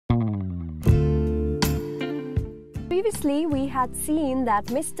Previously, we had seen that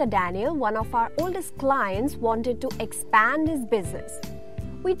Mr. Daniel, one of our oldest clients, wanted to expand his business.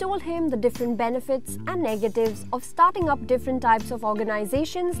 We told him the different benefits and negatives of starting up different types of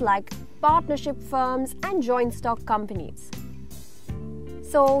organizations like partnership firms and joint stock companies.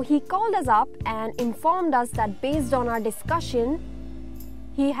 So he called us up and informed us that based on our discussion,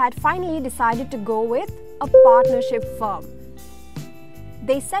 he had finally decided to go with a partnership firm.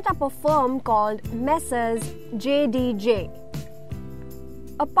 They set up a firm called Messrs. JDJ.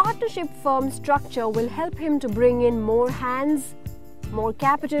 A partnership firm structure will help him to bring in more hands, more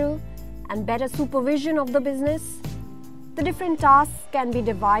capital, and better supervision of the business. The different tasks can be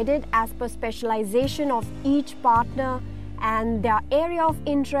divided as per specialization of each partner and their area of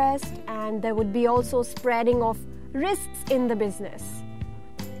interest, and there would be also spreading of risks in the business.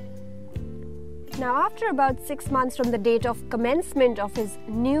 Now, after about 6 months from the date of commencement of his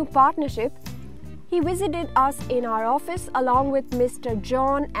new partnership, he visited us in our office along with Mr.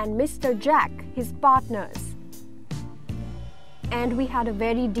 John and Mr. Jack, his partners. And we had a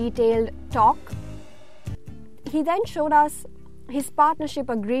very detailed talk. He then showed us his partnership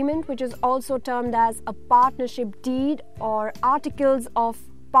agreement, which is also termed as a partnership deed or articles of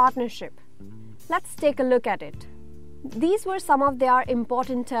partnership. Let's take a look at it. These were some of their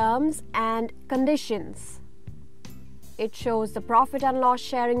important terms and conditions. It shows the profit and loss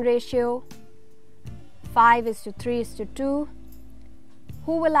sharing ratio, 5:3:2,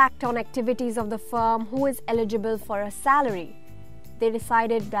 who will act on activities of the firm, who is eligible for a salary. They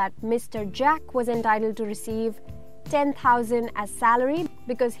decided that Mr. Jack was entitled to receive 10,000 as salary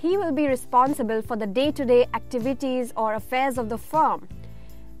because he will be responsible for the day-to-day activities or affairs of the firm.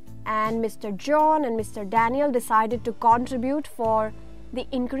 And Mr. John and Mr. Daniel decided to contribute for the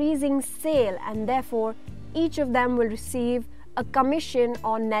increasing sale, and therefore each of them will receive a commission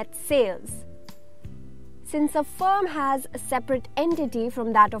on net sales. Since a firm has a separate entity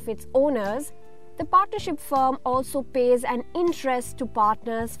from that of its owners, the partnership firm also pays an interest to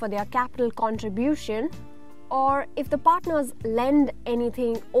partners for their capital contribution, or if the partners lend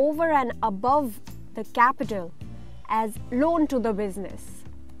anything over and above the capital as loan to the business.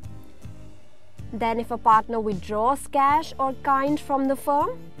 Then if a partner withdraws cash or kind from the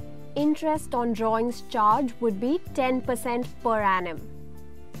firm, interest on drawings charged would be 10% per annum.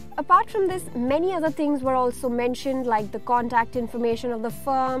 Apart from this, many other things were also mentioned, like the contact information of the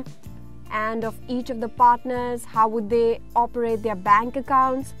firm and of each of the partners, how would they operate their bank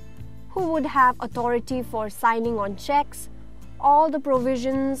accounts, who would have authority for signing on checks, all the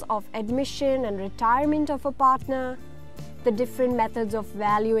provisions of admission and retirement of a partner, the different methods of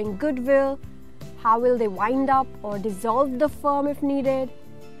valuing goodwill, how will they wind up or dissolve the firm if needed.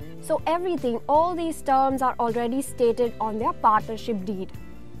 So everything, all these terms are already stated on their partnership deed.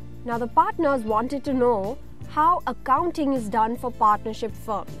 Now the partners wanted to know how accounting is done for partnership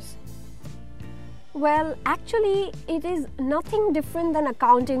firms. Well, actually, it is nothing different than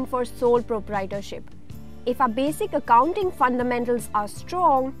accounting for sole proprietorship. If our basic accounting fundamentals are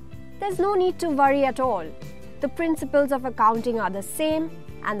strong, there's no need to worry at all. The principles of accounting are the same,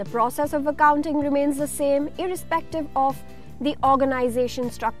 and the process of accounting remains the same irrespective of the organization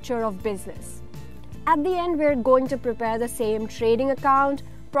structure of business. At the end, we're going to prepare the same trading account,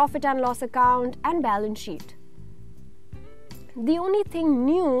 profit and loss account, and balance sheet. The only thing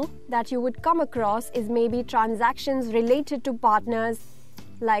new that you would come across is maybe transactions related to partners,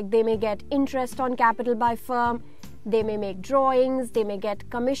 like they may get interest on capital by firm, they may make drawings, they may get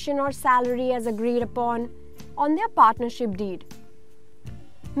commission or salary as agreed upon on their partnership deed.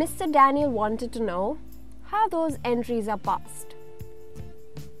 Mr. Daniel wanted to know how those entries are passed.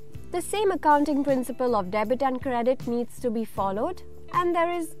 The same accounting principle of debit and credit needs to be followed, and there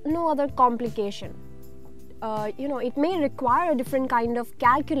is no other complication. It may require a different kind of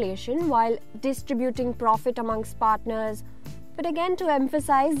calculation while distributing profit amongst partners, but again, to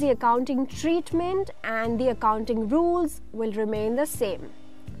emphasize, the accounting treatment and the accounting rules will remain the same.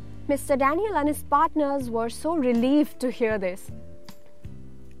 Mr. Daniel and his partners were so relieved to hear this.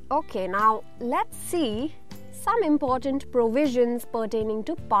 Okay, now let's see some important provisions pertaining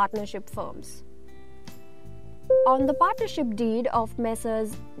to partnership firms. On the partnership deed of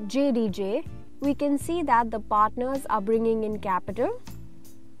Messrs. JDJ, we can see that the partners are bringing in capital.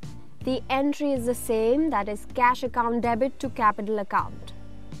 The entry is the same, that is cash account debit to capital account.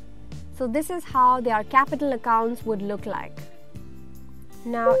 So this is how their capital accounts would look like.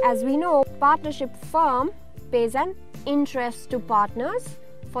 Now, as we know, partnership firm pays an interest to partners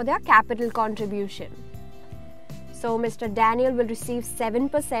for their capital contribution. So Mr. Daniel will receive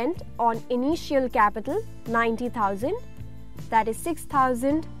 7% on initial capital, 90,000, that is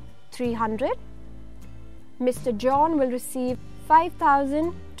 6,300. Mr. John will receive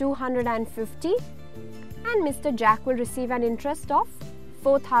 5,250 and Mr. Jack will receive an interest of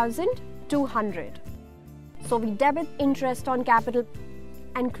 4,200. So we debit interest on capital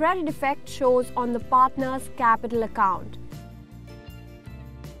and credit effect shows on the partner's capital account.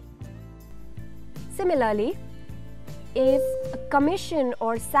 Similarly, if a commission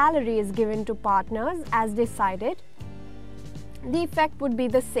or salary is given to partners as decided, the effect would be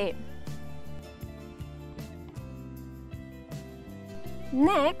the same.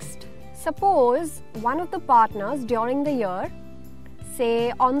 Next, suppose one of the partners during the year,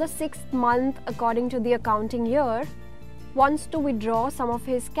 say on the 6th month according to the accounting year, wants to withdraw some of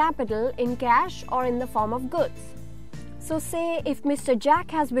his capital in cash or in the form of goods. So say if Mr.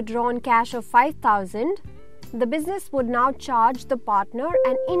 Jack has withdrawn cash of 5,000, the business would now charge the partner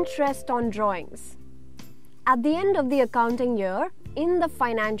an interest on drawings. At the end of the accounting year, in the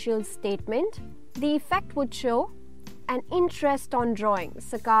financial statement, the effect would show an interest on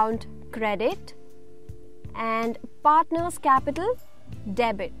drawings account credit and partner's capital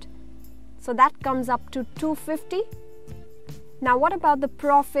debit. So that comes up to 250. Now what about the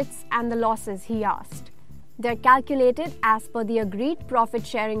profits and the losses, he asked. They're calculated as per the agreed profit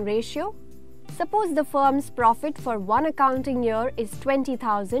sharing ratio. Suppose the firm's profit for one accounting year is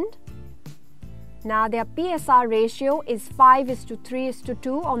 20,000. Now their PSR ratio is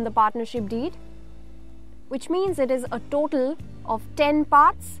 5:3:2 on the partnership deed, which means it is a total of 10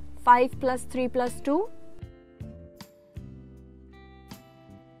 parts, 5 plus 3 plus 2.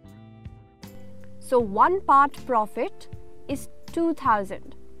 So 1 part profit is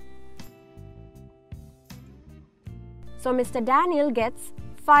 2,000. So Mr. Daniel gets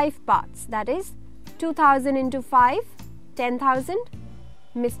 5 parts, that is 2,000 into 5, 10,000.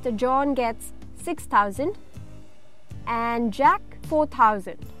 Mr. John gets 6,000 and Jack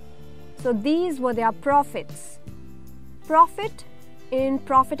 4,000. So these were their profits. Profit in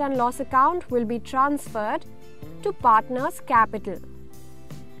profit and loss account will be transferred to partner's capital.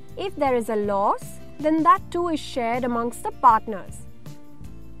 If there is a loss, then that too is shared amongst the partners.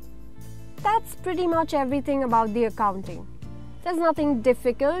 That's pretty much everything about the accounting. There's nothing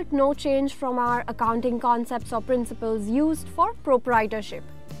difficult, no change from our accounting concepts or principles used for proprietorship.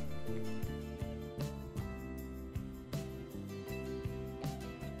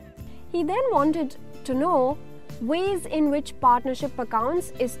 He then wanted to know ways in which partnership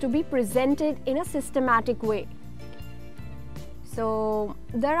accounts is to be presented in a systematic way. So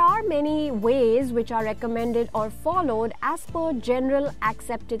there are many ways which are recommended or followed as per general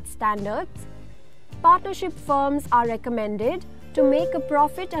accepted standards. Partnership firms are recommended to make a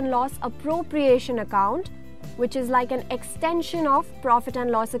profit and loss appropriation account, which is like an extension of profit and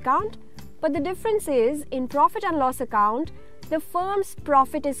loss account. But the difference is, in profit and loss account, the firm's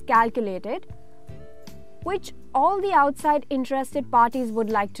profit is calculated, which all the outside interested parties would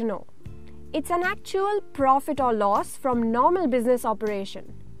like to know. It's an actual profit or loss from normal business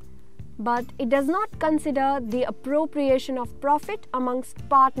operation, but it does not consider the appropriation of profit amongst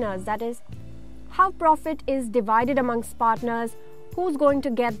partners, that is, how profit is divided amongst partners, who's going to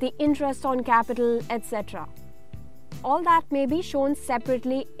get the interest on capital, etc. All that may be shown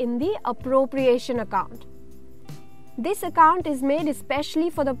separately in the appropriation account. This account is made especially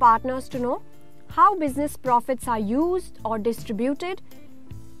for the partners to know how business profits are used or distributed,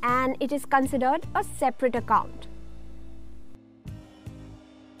 and it is considered a separate account.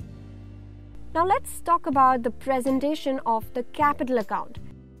 Now let's talk about the presentation of the capital account.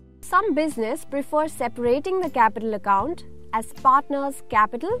 Some business prefer separating the capital account as partners'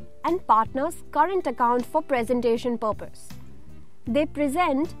 capital and partners' current account for presentation purpose. They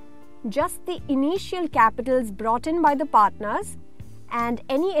present just the initial capitals brought in by the partners and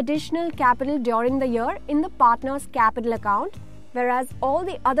any additional capital during the year in the partner's capital account, whereas all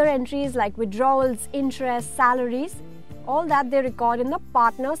the other entries like withdrawals, interest, salaries, all that they record in the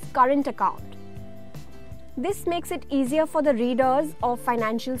partner's current account. This makes it easier for the readers of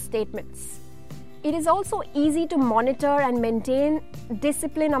financial statements. It is also easy to monitor and maintain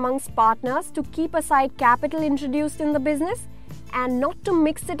discipline amongst partners to keep aside capital introduced in the business and not to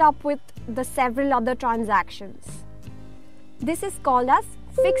mix it up with the several other transactions. This is called as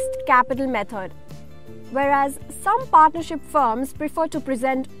fixed capital method. Whereas some partnership firms prefer to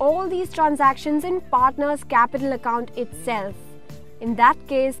present all these transactions in partner's capital account itself. In that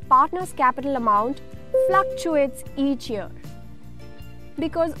case, partner's capital amount fluctuates each year,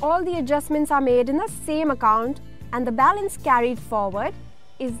 because all the adjustments are made in the same account and the balance carried forward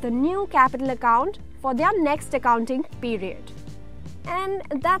is the new capital account for their next accounting period. And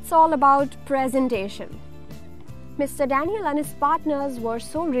that's all about presentation. Mr. Daniel and his partners were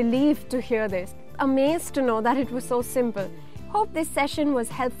so relieved to hear this. amazed to know that it was so simple. Hope this session was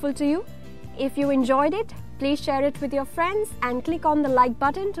helpful to you. If you enjoyed it, please share it with your friends and click on the like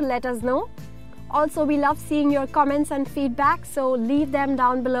button to let us know. Also, we love seeing your comments and feedback, so leave them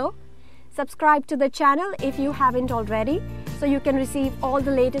down below. Subscribe to the channel if you haven't already, so you can receive all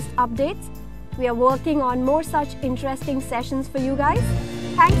the latest updates. We are working on more such interesting sessions for you guys.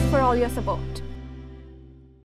 Thanks for all your support.